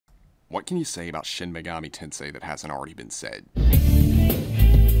What can you say about Shin Megami Tensei that hasn't already been said?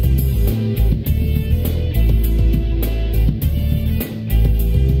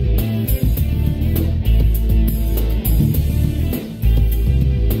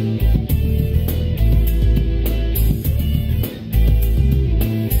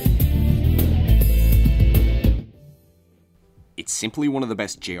 It's simply one of the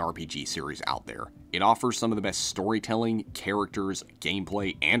best JRPG series out there. It offers some of the best storytelling, characters,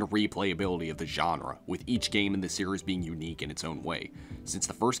 gameplay, and replayability of the genre, with each game in the series being unique in its own way. Since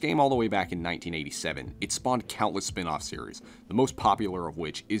the first game all the way back in 1987, it spawned countless spin-off series, the most popular of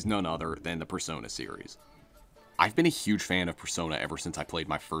which is none other than the Persona series. I've been a huge fan of Persona ever since I played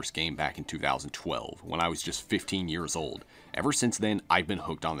my first game back in 2012, when I was just 15 years old. Ever since then, I've been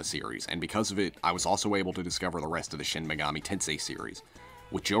hooked on the series, and because of it, I was also able to discover the rest of the Shin Megami Tensei series.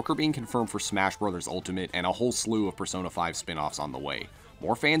 With Joker being confirmed for Smash Bros. Ultimate and a whole slew of Persona 5 spin-offs on the way,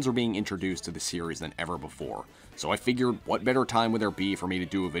 more fans are being introduced to the series than ever before. So I figured, what better time would there be for me to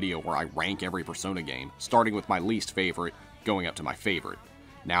do a video where I rank every Persona game, starting with my least favorite, going up to my favorite.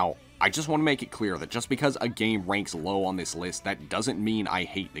 Now, I just want to make it clear that just because a game ranks low on this list, that doesn't mean I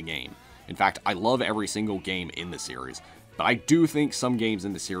hate the game. In fact, I love every single game in the series, but I do think some games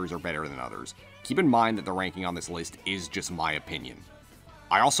in the series are better than others. Keep in mind that the ranking on this list is just my opinion.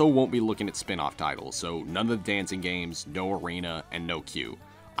 I also won't be looking at spin-off titles, so none of the dancing games, no arena, and no queue.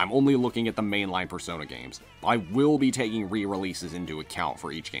 I'm only looking at the mainline Persona games. I will be taking re-releases into account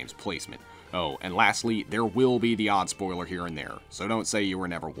for each game's placement. Oh, and lastly, there will be the odd spoiler here and there, so don't say you were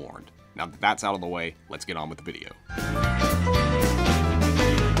never warned. Now that that's out of the way, let's get on with the video.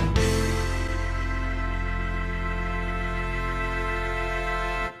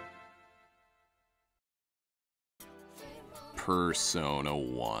 Persona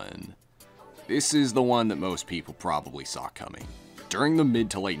 1. This is the one that most people probably saw coming. During the mid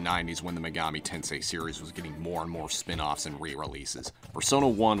to late 90s when the Megami Tensei series was getting more and more spin-offs and re-releases, Persona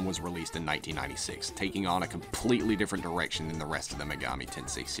 1 was released in 1996, taking on a completely different direction than the rest of the Megami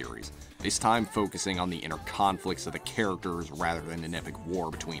Tensei series, this time focusing on the inner conflicts of the characters rather than an epic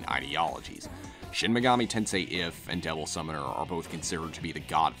war between ideologies. Shin Megami Tensei If and Devil Summoner are both considered to be the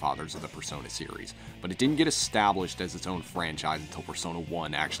godfathers of the Persona series, but it didn't get established as its own franchise until Persona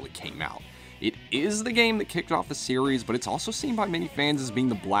 1 actually came out. It is the game that kicked off the series, but it's also seen by many fans as being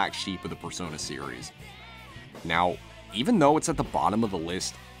the black sheep of the Persona series. Now, even though it's at the bottom of the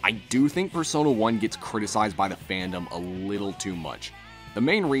list, I do think Persona 1 gets criticized by the fandom a little too much. The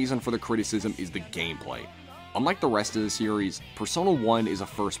main reason for the criticism is the gameplay. Unlike the rest of the series, Persona 1 is a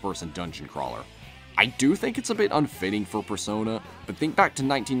first-person dungeon crawler. I do think it's a bit unfitting for Persona, but think back to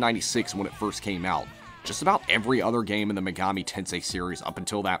 1996 when it first came out. Just about every other game in the Megami Tensei series up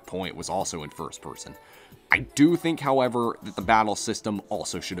until that point was also in first person. I do think, however, that the battle system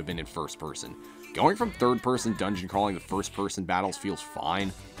also should have been in first person. Going from third person dungeon crawling to first person battles feels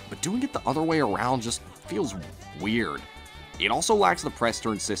fine, but doing it the other way around just feels weird. It also lacks the press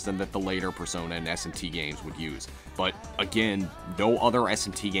turn system that the later Persona and SMT games would use, but again, no other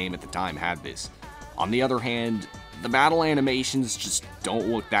SMT game at the time had this. On the other hand, the battle animations just don't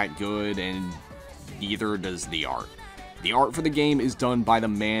look that good, and neither does the art. The art for the game is done by the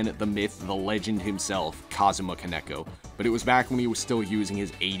man, the myth, the legend himself, Kazuma Kaneko, but it was back when he was still using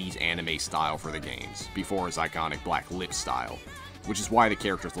his 80s anime style for the games, before his iconic black lip style, which is why the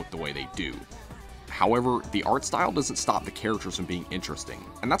characters look the way they do. However, the art style doesn't stop the characters from being interesting,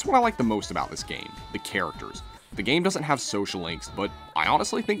 and that's what I like the most about this game, the characters. The game doesn't have social links, but I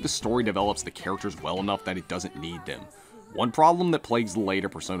honestly think the story develops the characters well enough that it doesn't need them. One problem that plagues the later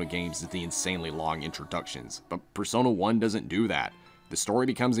Persona games is the insanely long introductions, but Persona 1 doesn't do that. The story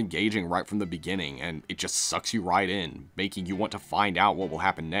becomes engaging right from the beginning, and it just sucks you right in, making you want to find out what will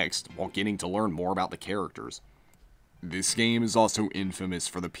happen next, while getting to learn more about the characters. This game is also infamous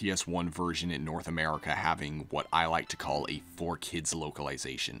for the PS1 version in North America having what I like to call a 4Kids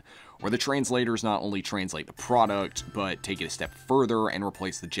localization, where the translators not only translate the product, but take it a step further and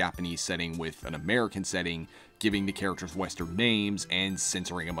replace the Japanese setting with an American setting, giving the characters Western names, and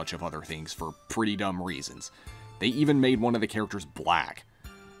censoring a bunch of other things for pretty dumb reasons. They even made one of the characters black.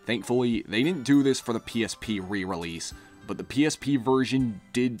 Thankfully, they didn't do this for the PSP re-release, but the PSP version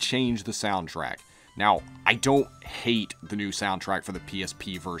did change the soundtrack. Now, I don't hate the new soundtrack for the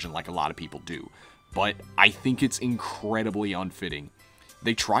PSP version like a lot of people do, but I think it's incredibly unfitting.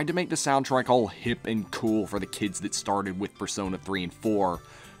 They tried to make the soundtrack all hip and cool for the kids that started with Persona 3 and 4,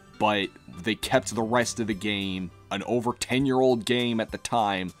 but they kept the rest of the game, an over 10-year-old game at the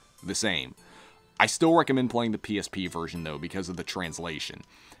time, the same. I still recommend playing the PSP version though because of the translation.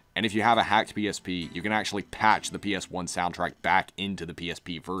 And if you have a hacked PSP, you can actually patch the PS1 soundtrack back into the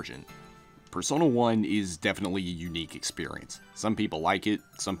PSP version. Persona 1 is definitely a unique experience. Some people like it,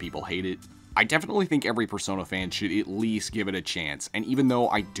 some people hate it. I definitely think every Persona fan should at least give it a chance, and even though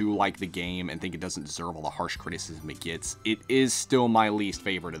I do like the game and think it doesn't deserve all the harsh criticism it gets, it is still my least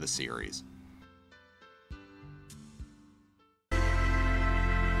favorite of the series.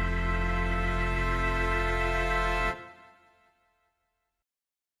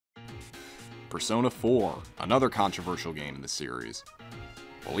 Persona 4, another controversial game in the series.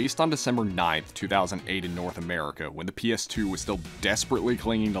 Released on December 9th, 2008 in North America, when the PS2 was still desperately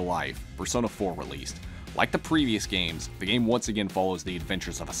clinging to life, Persona 4 released. Like the previous games, the game once again follows the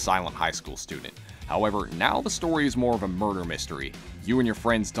adventures of a silent high school student. However, now the story is more of a murder mystery. You and your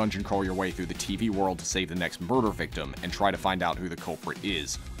friends dungeon crawl your way through the TV world to save the next murder victim and try to find out who the culprit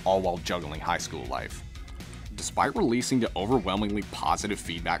is, all while juggling high school life. Despite releasing to overwhelmingly positive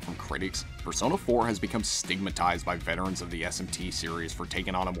feedback from critics, Persona 4 has become stigmatized by veterans of the SMT series for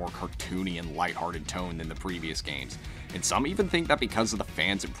taking on a more cartoony and lighthearted tone than the previous games, and some even think that because of the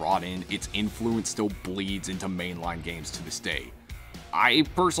fans it brought in, its influence still bleeds into mainline games to this day. I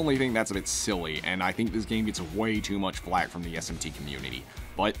personally think that's a bit silly, and I think this game gets way too much flack from the SMT community,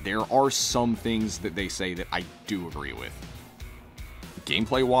 but there are some things that they say that I do agree with.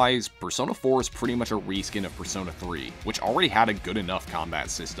 Gameplay-wise, Persona 4 is pretty much a reskin of Persona 3, which already had a good enough combat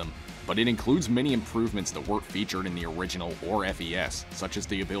system, but it includes many improvements that weren't featured in the original or FES, such as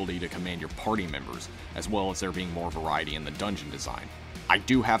the ability to command your party members, as well as there being more variety in the dungeon design. I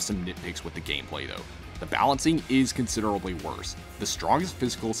do have some nitpicks with the gameplay though. The balancing is considerably worse. The strongest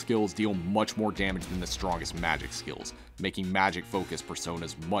physical skills deal much more damage than the strongest magic skills, making magic-focused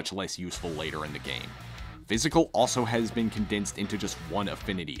personas much less useful later in the game. Physical also has been condensed into just one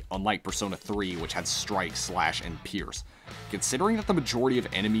affinity, unlike Persona 3 which had Strike, Slash, and Pierce. Considering that the majority of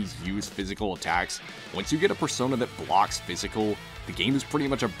enemies use physical attacks, once you get a persona that blocks physical, the game is pretty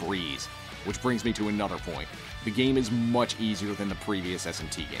much a breeze. Which brings me to another point. The game is much easier than the previous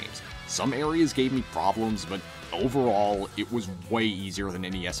SMT games. Some areas gave me problems, but overall, it was way easier than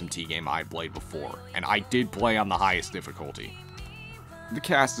any SMT game I'd played before, and I did play on the highest difficulty. The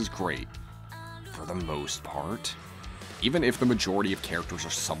cast is great. For the most part. Even if the majority of characters are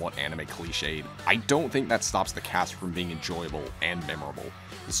somewhat anime cliched, I don't think that stops the cast from being enjoyable and memorable.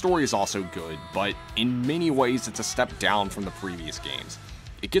 The story is also good, but in many ways it's a step down from the previous games.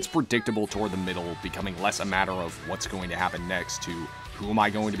 It gets predictable toward the middle, becoming less a matter of what's going to happen next to who am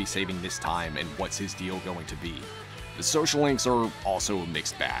I going to be saving this time and what's his deal going to be. The social links are also a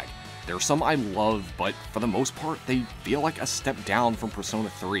mixed bag. There are some I love, but for the most part they feel like a step down from Persona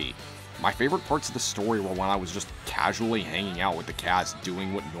 3. My favorite parts of the story were when I was just casually hanging out with the cast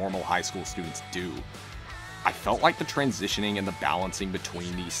doing what normal high school students do. I felt like the transitioning and the balancing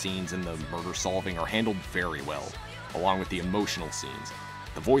between these scenes and the murder solving are handled very well, along with the emotional scenes.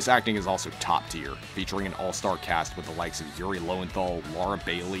 The voice acting is also top tier, featuring an all-star cast with the likes of Yuri Lowenthal, Laura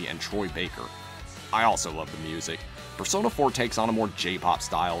Bailey, and Troy Baker. I also love the music. Persona 4 takes on a more J-pop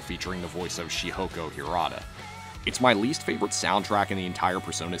style featuring the voice of Shihoko Hirata. It's my least favorite soundtrack in the entire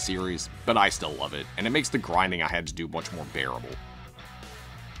Persona series, but I still love it, and it makes the grinding I had to do much more bearable.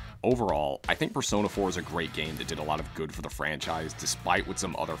 Overall, I think Persona 4 is a great game that did a lot of good for the franchise, despite what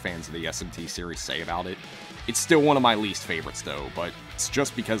some other fans of the SMT series say about it. It's still one of my least favorites though, but it's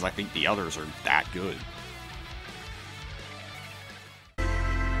just because I think the others are that good.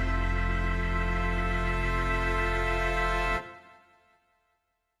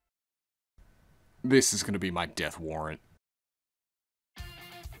 This is going to be my death warrant.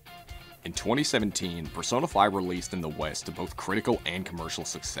 In 2017, Persona 5 released in the West to both critical and commercial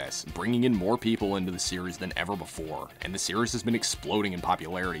success, bringing in more people into the series than ever before, and the series has been exploding in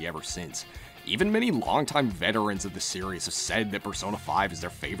popularity ever since. Even many longtime veterans of the series have said that Persona 5 is their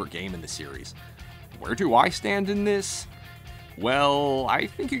favorite game in the series. Where do I stand in this? Well, I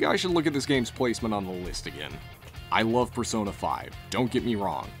think you guys should look at this game's placement on the list again. I love Persona 5, don't get me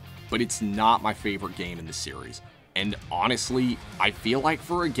wrong, but it's not my favorite game in the series. And honestly, I feel like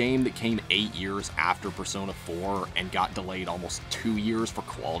for a game that came 8 years after Persona 4 and got delayed almost 2 years for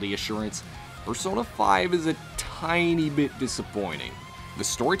quality assurance, Persona 5 is a tiny bit disappointing. The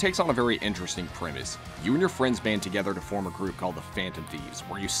story takes on a very interesting premise. You and your friends band together to form a group called the Phantom Thieves,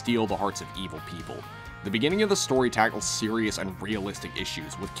 where you steal the hearts of evil people. The beginning of the story tackles serious and realistic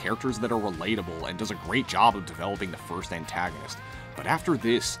issues with characters that are relatable and does a great job of developing the first antagonist. But after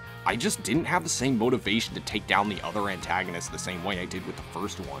this, I just didn't have the same motivation to take down the other antagonists the same way I did with the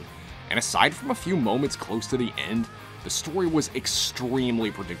first one. And aside from a few moments close to the end, the story was extremely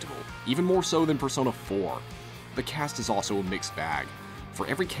predictable, even more so than Persona 4. The cast is also a mixed bag. For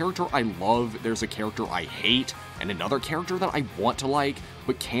every character I love, there's a character I hate, and another character that I want to like,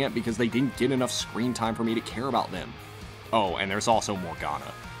 but can't because they didn't get enough screen time for me to care about them. Oh, and there's also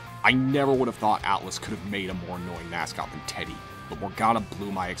Morgana. I never would have thought Atlus could have made a more annoying mascot than Teddy, but Morgana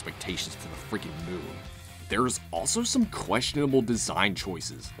blew my expectations to the freaking moon. There's also some questionable design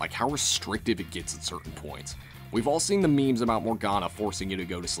choices, like how restrictive it gets at certain points. We've all seen the memes about Morgana forcing you to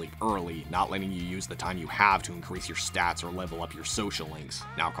go to sleep early, not letting you use the time you have to increase your stats or level up your social links,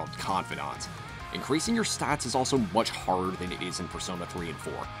 now called confidants. Increasing your stats is also much harder than it is in Persona 3 and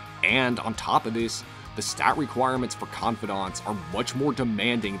 4, and on top of this, the stat requirements for confidants are much more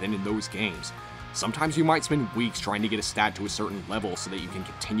demanding than in those games. Sometimes you might spend weeks trying to get a stat to a certain level so that you can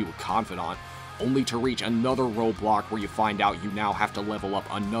continue a confidant, only to reach another roadblock where you find out you now have to level up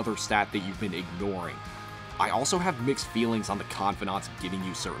another stat that you've been ignoring. I also have mixed feelings on the confidants giving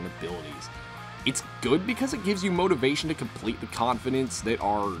you certain abilities. It's good because it gives you motivation to complete the confidants that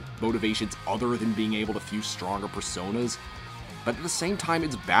are motivations other than being able to fuse stronger personas, but at the same time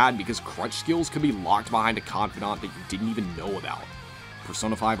it's bad because crutch skills can be locked behind a confidant that you didn't even know about.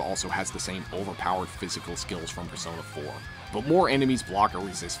 Persona 5 also has the same overpowered physical skills from Persona 4, but more enemies block or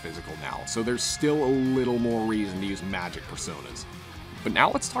resist physical now, so there's still a little more reason to use magic personas. But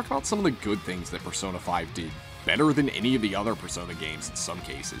now let's talk about some of the good things that Persona 5 did, better than any of the other Persona games in some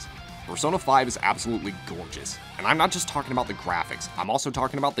cases. Persona 5 is absolutely gorgeous, and I'm not just talking about the graphics, I'm also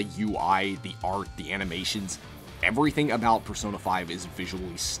talking about the UI, the art, the animations. Everything about Persona 5 is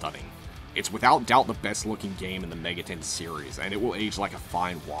visually stunning. It's without doubt the best looking game in the Megaten series, and it will age like a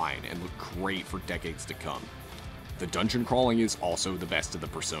fine wine and look great for decades to come. The dungeon crawling is also the best of the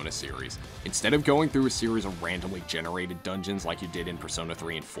Persona series. Instead of going through a series of randomly generated dungeons like you did in Persona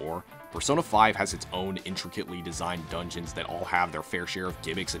 3 and 4, Persona 5 has its own intricately designed dungeons that all have their fair share of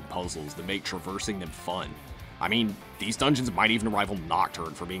gimmicks and puzzles that make traversing them fun. I mean, these dungeons might even rival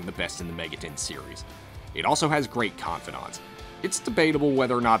Nocturne for being the best in the Megaten series. It also has great confidants. It's debatable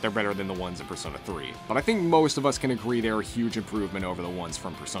whether or not they're better than the ones in Persona 3, but I think most of us can agree they're a huge improvement over the ones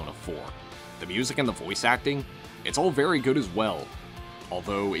from Persona 4. The music and the voice acting, it's all very good as well,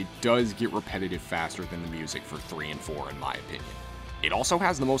 although it does get repetitive faster than the music for 3 and 4 in my opinion. It also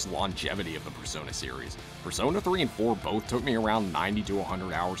has the most longevity of the Persona series. Persona 3 and 4 both took me around 90 to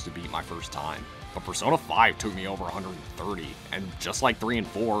 100 hours to beat my first time, but Persona 5 took me over 130, and just like 3 and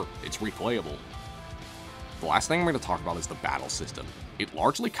 4, it's replayable. The last thing I'm going to talk about is the battle system. It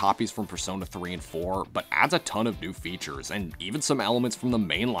largely copies from Persona 3 and 4, but adds a ton of new features, and even some elements from the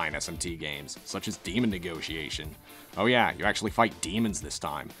mainline SMT games, such as demon negotiation. Oh yeah, you actually fight demons this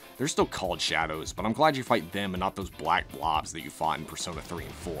time. They're still called shadows, but I'm glad you fight them and not those black blobs that you fought in Persona 3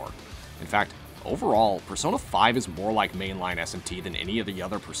 and 4. In fact, overall, Persona 5 is more like mainline SMT than any of the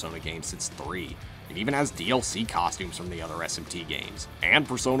other Persona games since 3. It even has DLC costumes from the other SMT games, and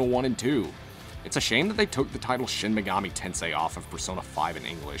Persona 1 and 2. It's a shame that they took the title Shin Megami Tensei off of Persona 5 in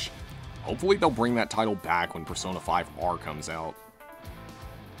English. Hopefully they'll bring that title back when Persona 5 R comes out.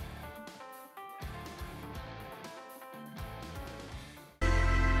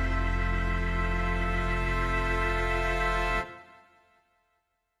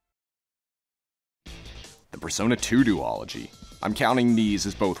 The Persona 2 duology. I'm counting these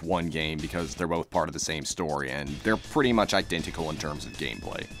as both one game because they're both part of the same story, and they're pretty much identical in terms of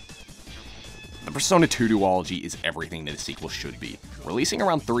gameplay. The Persona 2 duology is everything that a sequel should be. Releasing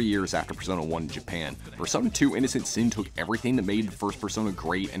around 3 years after Persona 1 in Japan, Persona 2 Innocent Sin took everything that made the first Persona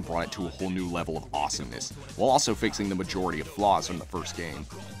great and brought it to a whole new level of awesomeness, while also fixing the majority of flaws from the first game.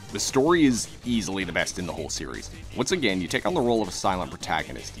 The story is easily the best in the whole series. Once again, you take on the role of a silent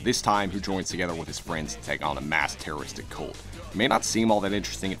protagonist, this time who joins together with his friends to take on a mass terroristic cult. It may not seem all that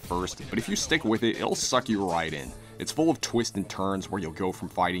interesting at first, but if you stick with it, it'll suck you right in. It's full of twists and turns where you'll go from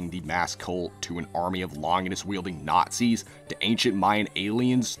fighting the mass cult to an army of Longinus-wielding Nazis to ancient Mayan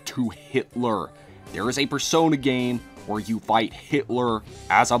aliens to Hitler. There is a Persona game where you fight Hitler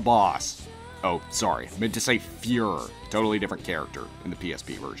as a boss. Oh, sorry, I meant to say Führer, totally different character in the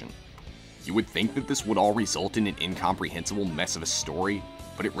PSP version. You would think that this would all result in an incomprehensible mess of a story,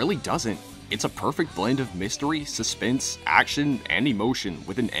 but it really doesn't. It's a perfect blend of mystery, suspense, action, and emotion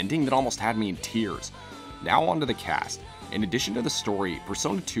with an ending that almost had me in tears. Now onto the cast. In addition to the story,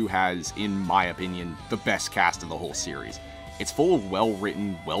 Persona 2 has, in my opinion, the best cast of the whole series. It's full of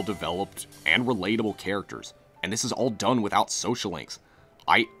well-written, well-developed, and relatable characters, and this is all done without social links.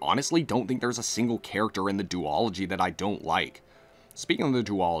 I honestly don't think there's a single character in the duology that I don't like. Speaking of the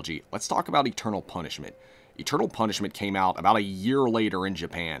duology, let's talk about Eternal Punishment. Eternal Punishment came out about a year later in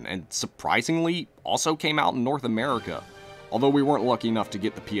Japan, and surprisingly, also came out in North America, although we weren't lucky enough to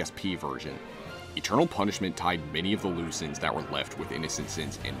get the PSP version. Eternal Punishment tied many of the loose ends that were left with Innocent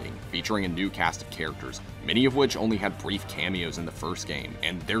Sin's ending, featuring a new cast of characters, many of which only had brief cameos in the first game,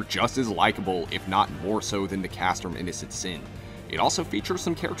 and they're just as likable, if not more so, than the cast from Innocent Sin. It also features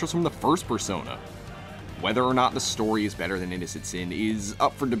some characters from the first Persona. Whether or not the story is better than Innocent Sin is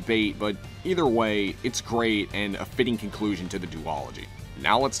up for debate, but either way, it's great and a fitting conclusion to the duology.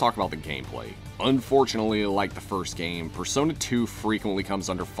 Now let's talk about the gameplay. Unfortunately, like the first game, Persona 2 frequently comes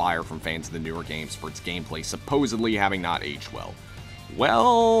under fire from fans of the newer games for its gameplay supposedly having not aged well.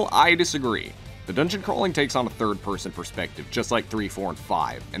 Well, I disagree. The dungeon crawling takes on a third-person perspective, just like 3, 4, and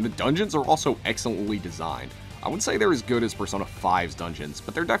 5, and the dungeons are also excellently designed. I wouldn't say they're as good as Persona 5's dungeons,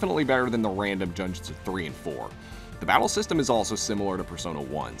 but they're definitely better than the random dungeons of 3 and 4. The battle system is also similar to Persona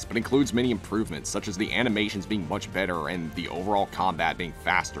 1's, but includes many improvements, such as the animations being much better and the overall combat being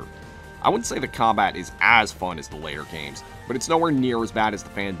faster. I wouldn't say the combat is as fun as the later games, but it's nowhere near as bad as the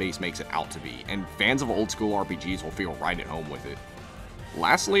fan base makes it out to be, and fans of old school RPGs will feel right at home with it.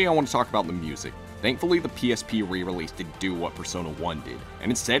 Lastly, I want to talk about the music. Thankfully, the PSP re-release didn't do what Persona 1 did,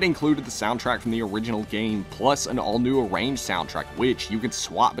 and instead included the soundtrack from the original game, plus an all-new arranged soundtrack, which you can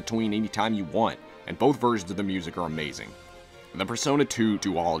swap between anytime you want, and both versions of the music are amazing. The Persona 2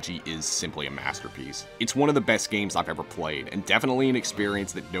 duology is simply a masterpiece. It's one of the best games I've ever played, and definitely an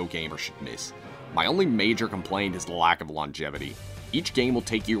experience that no gamer should miss. My only major complaint is the lack of longevity. Each game will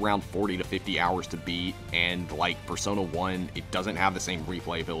take you around 40 to 50 hours to beat, and like Persona 1, it doesn't have the same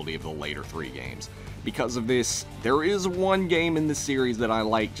replayability of the later 3 games. Because of this, there is one game in the series that I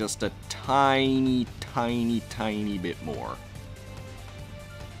like just a tiny bit more.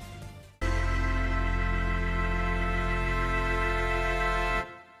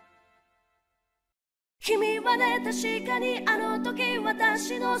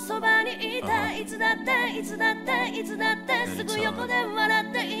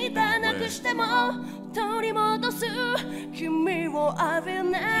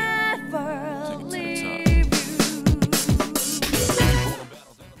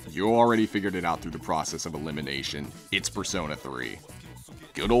 You already figured it out through the process of elimination. It's Persona 3.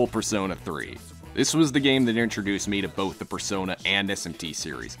 Good old Persona 3. This was the game that introduced me to both the Persona and SMT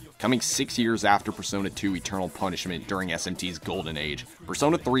series. Coming 6 years after Persona 2 Eternal Punishment during SMT's golden age,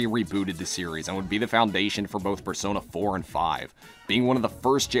 Persona 3 rebooted the series and would be the foundation for both Persona 4 and 5, being one of the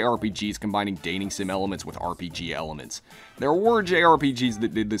first JRPGs combining dating sim elements with RPG elements. There were JRPGs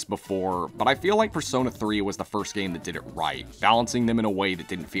that did this before, but I feel like Persona 3 was the first game that did it right, balancing them in a way that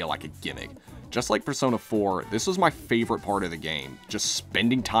didn't feel like a gimmick. Just like Persona 4, this was my favorite part of the game, just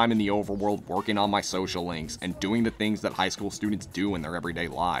spending time in the overworld working on my social links and doing the things that high school students do in their everyday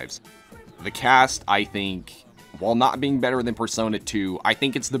lives. The cast, I think, while not being better than Persona 2, I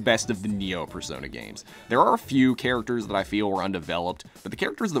think it's the best of the Neo Persona games. There are a few characters that I feel were undeveloped, but the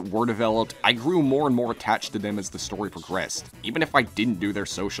characters that were developed, I grew more and more attached to them as the story progressed, even if I didn't do their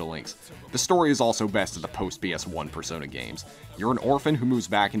social links. The story is also best of the post-PS1 Persona games. You're an orphan who moves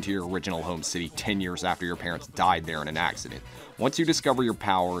back into your original home city 10 years after your parents died there in an accident. Once you discover your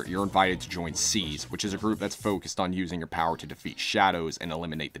power, you're invited to join Seas, which is a group that's focused on using your power to defeat shadows and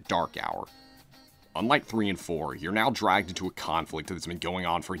eliminate the Dark Hour. Unlike 3 and 4, you're now dragged into a conflict that's been going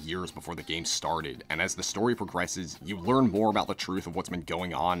on for years before the game started, and as the story progresses, you learn more about the truth of what's been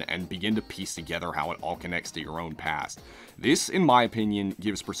going on and begin to piece together how it all connects to your own past. This, in my opinion,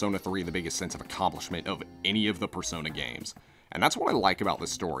 gives Persona 3 the biggest sense of accomplishment of any of the Persona games. And that's what I like about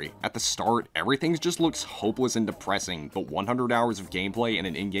this story. At the start, everything just looks hopeless and depressing, but 100 hours of gameplay and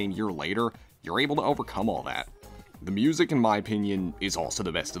an in-game year later, you're able to overcome all that. The music, in my opinion, is also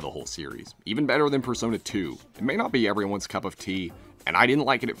the best of the whole series, even better than Persona 2. It may not be everyone's cup of tea, and I didn't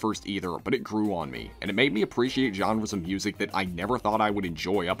like it at first either, but it grew on me, and it made me appreciate genres of music that I never thought I would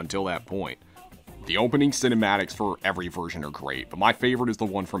enjoy up until that point. The opening cinematics for every version are great, but my favorite is the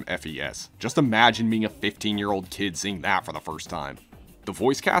one from FES. Just imagine being a 15-year-old kid seeing that for the first time. The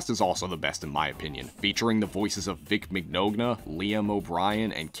voice cast is also the best in my opinion, featuring the voices of Vic Mignogna, Liam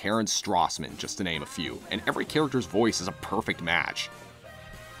O'Brien, and Karen Strassman, just to name a few, and every character's voice is a perfect match.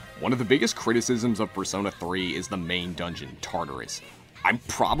 One of the biggest criticisms of Persona 3 is the main dungeon, Tartarus. I'm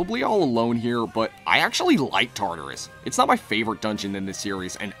probably all alone here, but I actually like Tartarus. It's not my favorite dungeon in the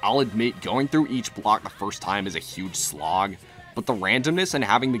series, and I'll admit going through each block the first time is a huge slog. But the randomness and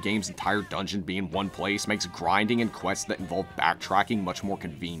having the game's entire dungeon be in one place makes grinding and quests that involve backtracking much more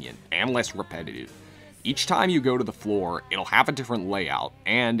convenient, and less repetitive. Each time you go to the floor, it'll have a different layout,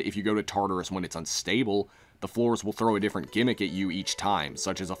 and if you go to Tartarus when it's unstable, the floors will throw a different gimmick at you each time,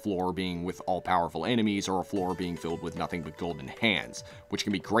 such as a floor being with all-powerful enemies or a floor being filled with nothing but golden hands, which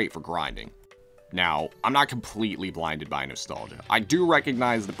can be great for grinding. Now, I'm not completely blinded by nostalgia. I do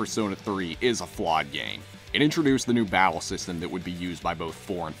recognize that Persona 3 is a flawed game. It introduced the new battle system that would be used by both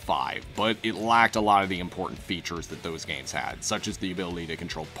 4 and 5, but it lacked a lot of the important features that those games had, such as the ability to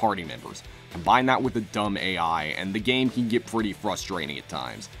control party members. Combine that with the dumb AI, and the game can get pretty frustrating at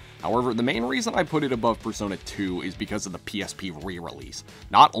times. However, the main reason I put it above Persona 2 is because of the PSP re-release.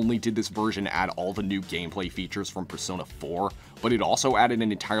 Not only did this version add all the new gameplay features from Persona 4, but it also added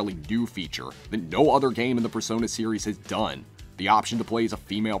an entirely new feature that no other game in the Persona series has done: the option to play as a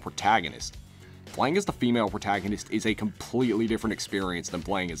female protagonist. Playing as the female protagonist is a completely different experience than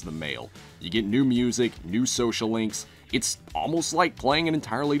playing as the male. You get new music, new social links. It's almost like playing an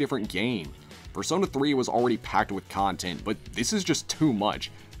entirely different game. Persona 3 was already packed with content, but this is just too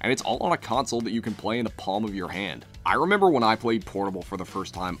much, and it's all on a console that you can play in the palm of your hand. I remember when I played Portable for the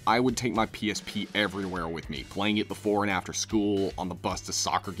first time, I would take my PSP everywhere with me, playing it before and after school, on the bus to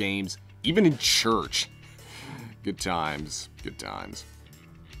soccer games, even in church. Good times, good times.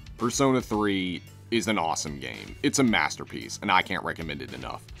 Persona 3 is an awesome game. It's a masterpiece, and I can't recommend it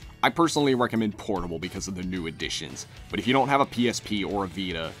enough. I personally recommend Portable because of the new additions, but if you don't have a PSP or a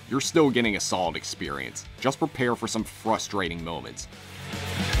Vita, you're still getting a solid experience. Just prepare for some frustrating moments.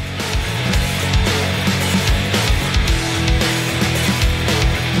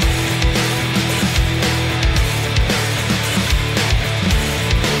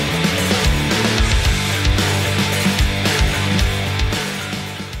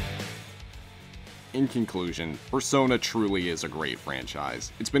 In conclusion, Persona truly is a great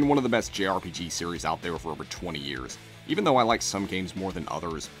franchise. It's been one of the best JRPG series out there for over 20 years. Even though I like some games more than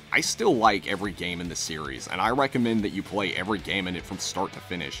others, I still like every game in the series, and I recommend that you play every game in it from start to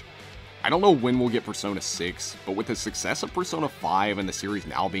finish. I don't know when we'll get Persona 6, but with the success of Persona 5 and the series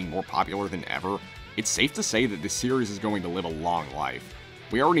now being more popular than ever, it's safe to say that this series is going to live a long life.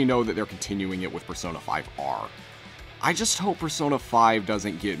 We already know that they're continuing it with Persona 5R. I just hope Persona 5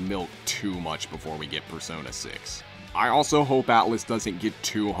 doesn't get milked too much before we get Persona 6. I also hope Atlus doesn't get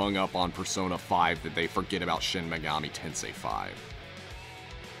too hung up on Persona 5 that they forget about Shin Megami Tensei 5.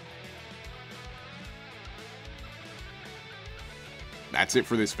 That's it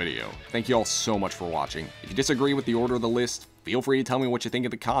for this video. Thank you all so much for watching. If you disagree with the order of the list, feel free to tell me what you think in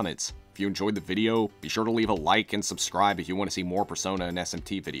the comments. If you enjoyed the video, be sure to leave a like and subscribe if you want to see more Persona and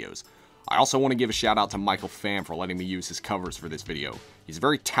SMT videos. I also want to give a shout out to Michael Pham for letting me use his covers for this video. He's a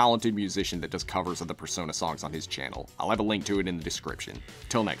very talented musician that does covers of the Persona songs on his channel. I'll have a link to it in the description.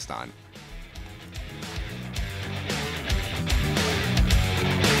 Till next time.